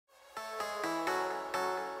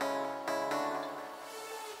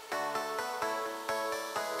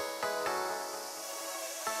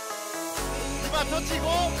자, 터치고.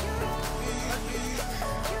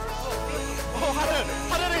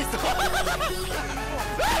 하늘에 있어. 야,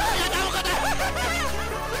 나오거든.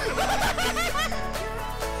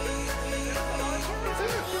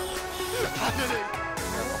 하늘에.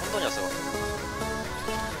 혼돈이었어.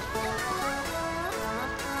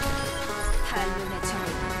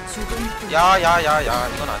 야야야야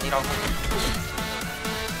이건 아니라고.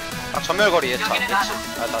 딱 전멸거리 예차. 딱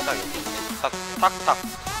여기. 딱.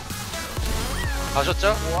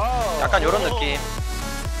 가셨죠? 약간 요런 느낌.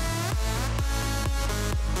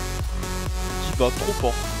 Il va trop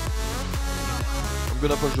fort. I'm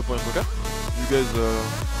gonna push the point, okay? You guys,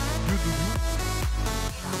 you do.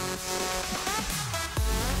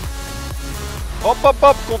 Hop,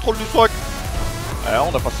 contrôle du swag. Ah,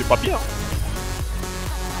 on a passé pas bien.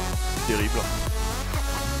 Terrible.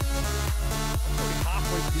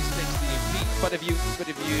 But if you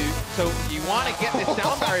want to get this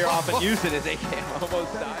sound barrier off and use it as AK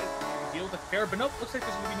almost dies. Deal with the fair, but nope, looks like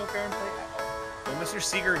there's gonna be no fair in play. Well, Mr.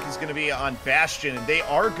 Seeger is going to be on Bastion, and they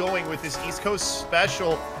are going with this East Coast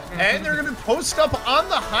special, and they're going to post up on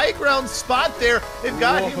the high ground spot there. They've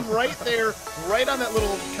got him right there, right on that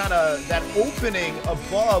little kind of that opening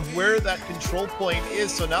above where that control point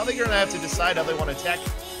is. So now they're going to have to decide how they want to attack.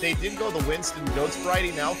 They did go the Winston Goats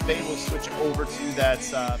variety. Now Faye will switch over to that.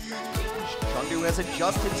 Chengdu has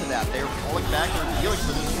adjusted to that. They're falling back and dealing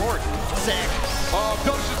for the short. Sick. Oh,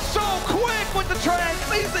 Ghost is so quick with the trans.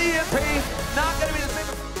 Leaves the EMP. Not going to be the same.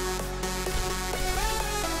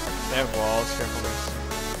 They have walls, careful this.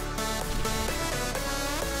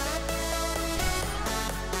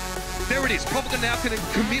 There it is. Probably now going to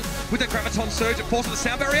commit with the Graviton Surge and force the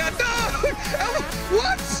sound barrier. No!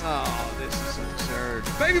 What? Oh, this is absurd.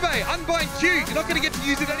 Baby Bay, unbind Q. You're not going to get to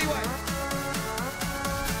use it anyway.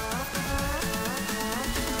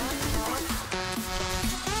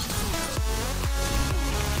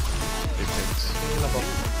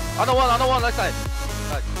 Another one, left side.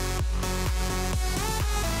 Right.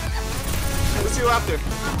 Let's see you after.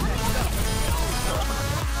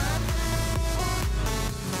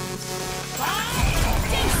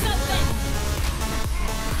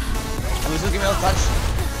 Who's giving me a touch?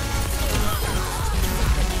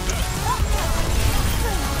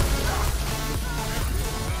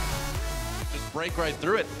 Just break right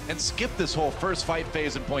through it and skip this whole first fight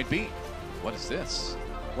phase in point B. What is this?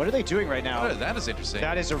 What are they doing right now? That is interesting.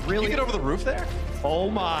 That is a really... Can you get over the roof there? Oh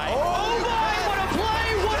my. Oh my, what a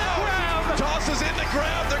play, what a grab! Tosses in the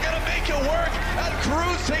grab, they're gonna make it work. And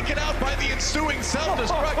Cruz taken out by the ensuing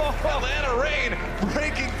self-destruct. Atlanta Rain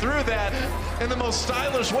breaking through that in the most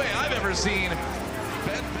stylish way I've ever seen.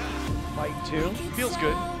 Fight two. Feels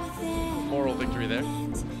good. Moral victory there.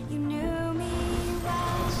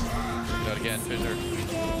 Check it out again, Fisher.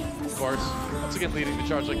 Of course, once again leading the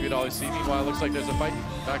charge like we'd always see. Meanwhile, it looks like there's a fight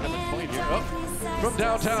back on the point here. Oh, from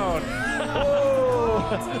downtown. Whoa!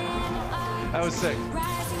 That was sick.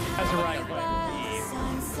 That's a right play.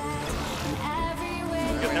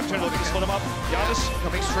 Neptune looking to split him up. Giannis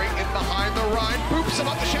coming straight in behind the Rhine. Boops him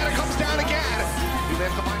up. The shadow comes down again. Do they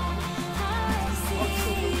have the mind?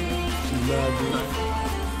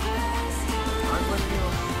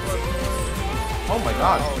 Oh my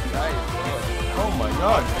god. Oh my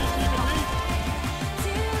god.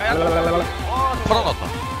 털어놨다.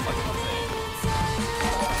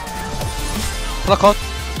 하나 컷.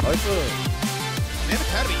 나이스. Man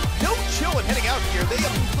Academy, no chill and heading out here. They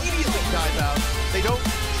immediately dive out. They don't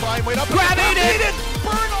try and wait up. Gravitated!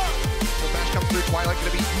 Burn on! So Bash comes through. Twilight going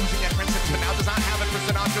to be using that Princess, but now does not have it for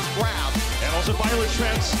Sinatra's grab. And also Violet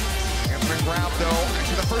Trance. Answering grab though.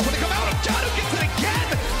 Actually the first one to come out. Jadu gets it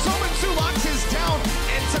again. Somansu locks his down,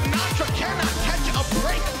 and Sinatra cannot catch a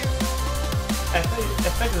break.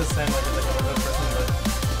 Effect is the same like the other person, but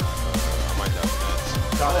I might have that.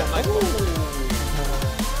 Got it.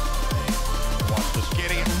 Watch just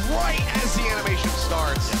getting it right as the animation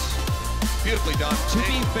starts. Yes. Beautifully done. To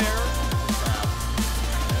be fair,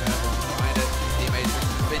 find it. Teammates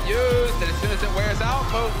has been used, and as soon as it wears out,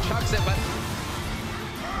 boom, chucks it. But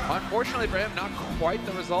unfortunately for him, not quite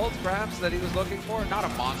the results perhaps that he was looking for. Not a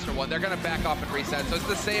monster one. They're going to back off and reset, so it's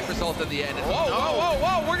the same result in the end. And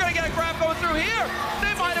whoa! We're going to get a grab going through here.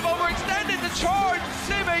 They might have overextended the charge.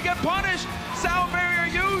 They may get punished. Sound barrier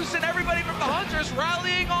used, and everybody from the Hunters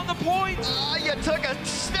rallying on the point. You took a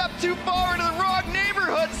step too far into the wrong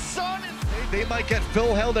neighborhood, son. They might get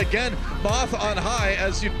Phil held again. Moth on high,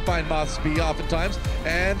 as you find Moths be oftentimes.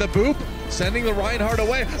 And the boop, sending the Reinhardt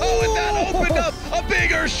away. Oh, and that opened up a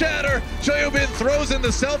bigger shatter. Choyobin throws in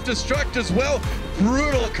the self-destruct as well.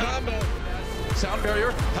 Brutal combo. Sound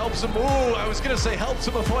barrier helps him. Ooh, I was gonna say helps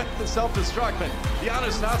him avoid the self-destruct, but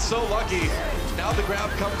Giannis not so lucky. Now the grab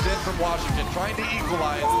comes in from Washington, trying to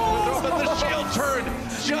equalize. But the shield turned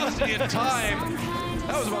just in time.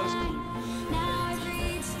 That was about as cool.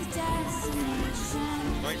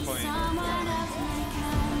 Right point.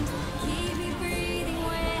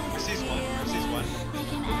 Receives one. Receives one.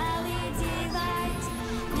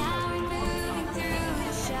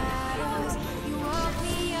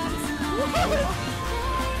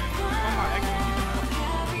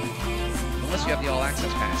 Unless you have the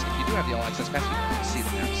all-access pass. If you do have the all-access pass, you can see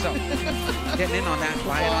them now. So, getting in on that,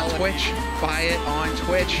 buy it on Twitch. Buy it on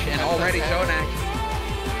Twitch. And already Jonak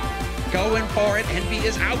going for it. Envy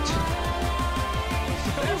is out.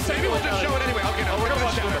 Maybe we'll just show it anyway. Okay, no, we're gonna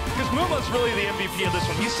watch it. Because Muma's really the MVP of this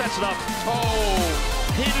one. He sets it up. Oh,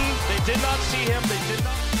 Hidden. They did not see him. They did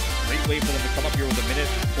not. Great way for them to come up here with a minute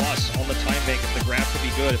plus on the time bank if the grab could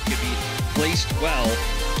be good, if it could be placed well.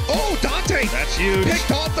 Oh, Dante! That's huge.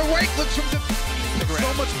 Picked off the right, looks from the...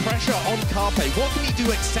 so much pressure on Carpe. What can he do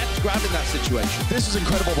except grab in that situation? This is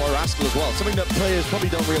incredible by Rascal as well. Something that players probably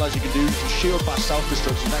don't realize you can do. You can shield bash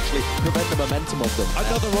self-destruction and actually prevent the momentum of them.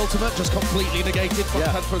 Another ultimate just completely negated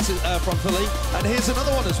from Philly. And here's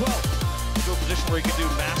another one as well. To a position where he can do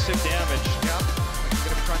massive damage. Yeah, he's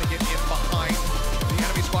going to be trying to get in behind the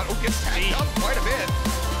enemy squad. Oh, gets tagged up quite a bit.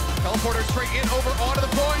 Teleporter straight in over onto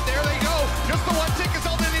the point. There they go. Just the one tick is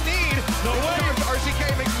all that they need. No way.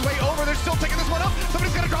 RCK makes his way over. They're still taking this one up.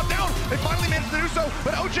 Somebody's going to drop down. They finally managed to do so.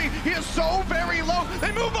 But OG, he is so very low.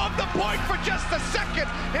 They move off the point for just a second.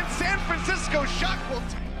 And San Francisco Shock will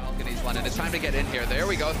take. Balcony's London. It's time to get in here. There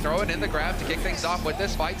we go. Throw it in the grab to kick things off with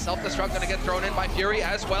this fight. Self-destruct going to get thrown in by Fury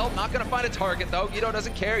as well. Not going to find a target though. Guido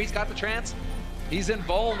doesn't care. He's got the trance. He's in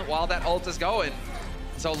Vuln while that ult is going.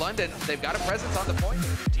 So London, they've got a presence on the point.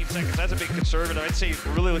 15 seconds, that's a big conservative. I'd say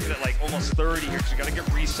we're really looking at like almost 30 here, because you got to get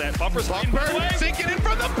reset. Bumper's sinking in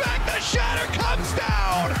from the back. The shatter comes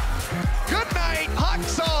down. Good night.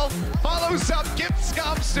 Haksal follows up, gets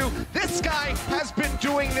Skamsu. This guy has been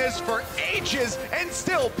doing this for ages, and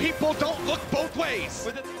still people don't look both ways.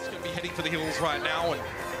 He's going to be heading for the hills right now, and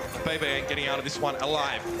Bebe ain't getting out of this one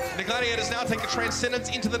alive. The Gladiators now take a Transcendence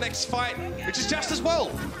into the next fight, which is just as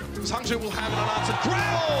well. Sangju will have an unanswered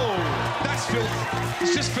grab. Oh, that's filthy.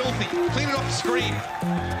 It's just filthy. Clean it off the screen.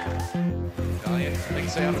 Valiant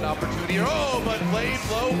thinks they have an opportunity. Oh, but laid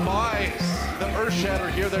low by the Earth Shatter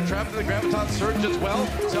here. They're trapped in the Graviton Surge as well.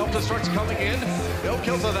 Self-destruct's coming in. No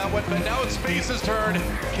kills on that one, but now it's Space's turn.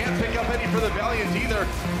 Can't pick up any for the Valiant either.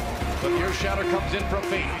 But here Shatter comes in from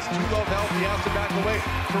Feint. He's too low health. He has to back away.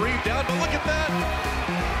 Kareem down, but look at that.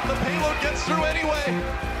 The payload gets through anyway.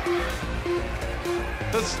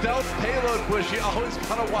 The stealth payload push. You always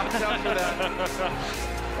gotta watch out for that.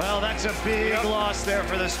 Well, that's a big loss there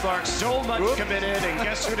for the Sparks. So much committed, and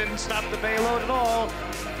guess who didn't stop the payload at all?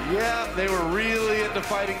 Yeah, they were really into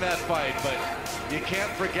fighting that fight, but you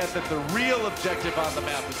can't forget that the real objective on the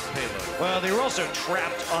map is the payload. Well, they were also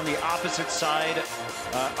trapped on the opposite side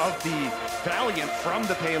of the Valiant from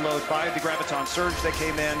the payload by the Graviton Surge that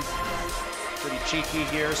came in. Pretty cheeky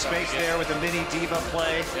here. Space there with a mini Diva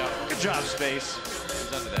play. Good job, Space.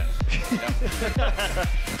 He's under that.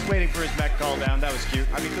 Just waiting for his mech call down. That was cute.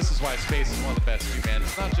 I mean, this is why Space is one of the best too, man.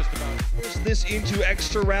 It's not just about this into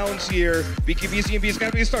extra rounds here. BQBCMB is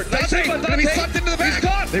going to be a start. Dante going to be sucked into the back.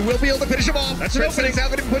 They will be able to finish him off. That's Transcendence now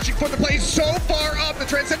going to be pushing for the play so far up. The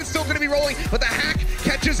Transcendence still going to be rolling, but the hack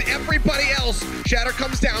catches everybody else. Shatter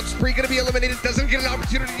comes down. Spree going to be eliminated. Doesn't get an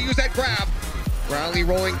opportunity to use that grab. Rally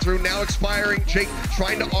rolling through, now expiring. Jake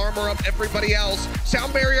trying to armor up everybody else.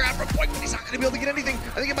 Sound barrier after a point, but he's not going to be able to get anything.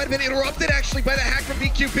 I think it might have been interrupted actually by the hack from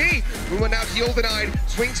BQB. Muma now heal denied.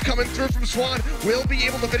 Swings coming through from Swan. Will be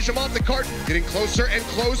able to finish him off. The cart getting closer and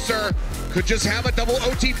closer. Could just have a double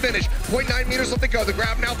OT finish. 0.9 meters left to go. The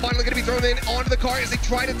grab now finally going to be thrown in onto the car as they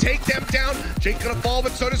try to take them down. Jake going to fall,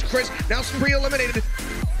 but so does Chris. Now Spree eliminated.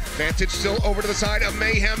 Vantage still over to the side of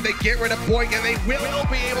Mayhem. They get rid of Boink, and they will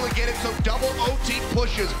be able to get it. So double OT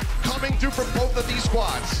pushes coming through from both of these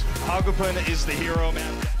squads. Agopun is the hero,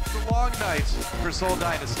 man. It's a long night for Seoul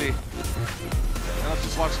Dynasty. Now let's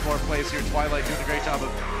just watch some more plays here. Twilight doing a great job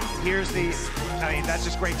of. Here's the, I mean, that's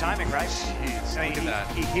just great timing, right? Jeez, I mean, look at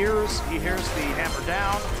that. He hears the hammer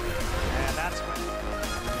down, and that's when.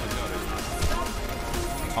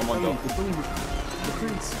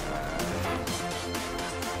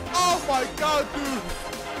 Oh my god, dude!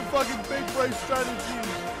 The fucking big break strategy!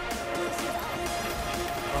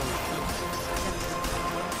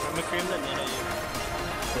 I'm a cream that none of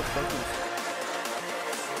you.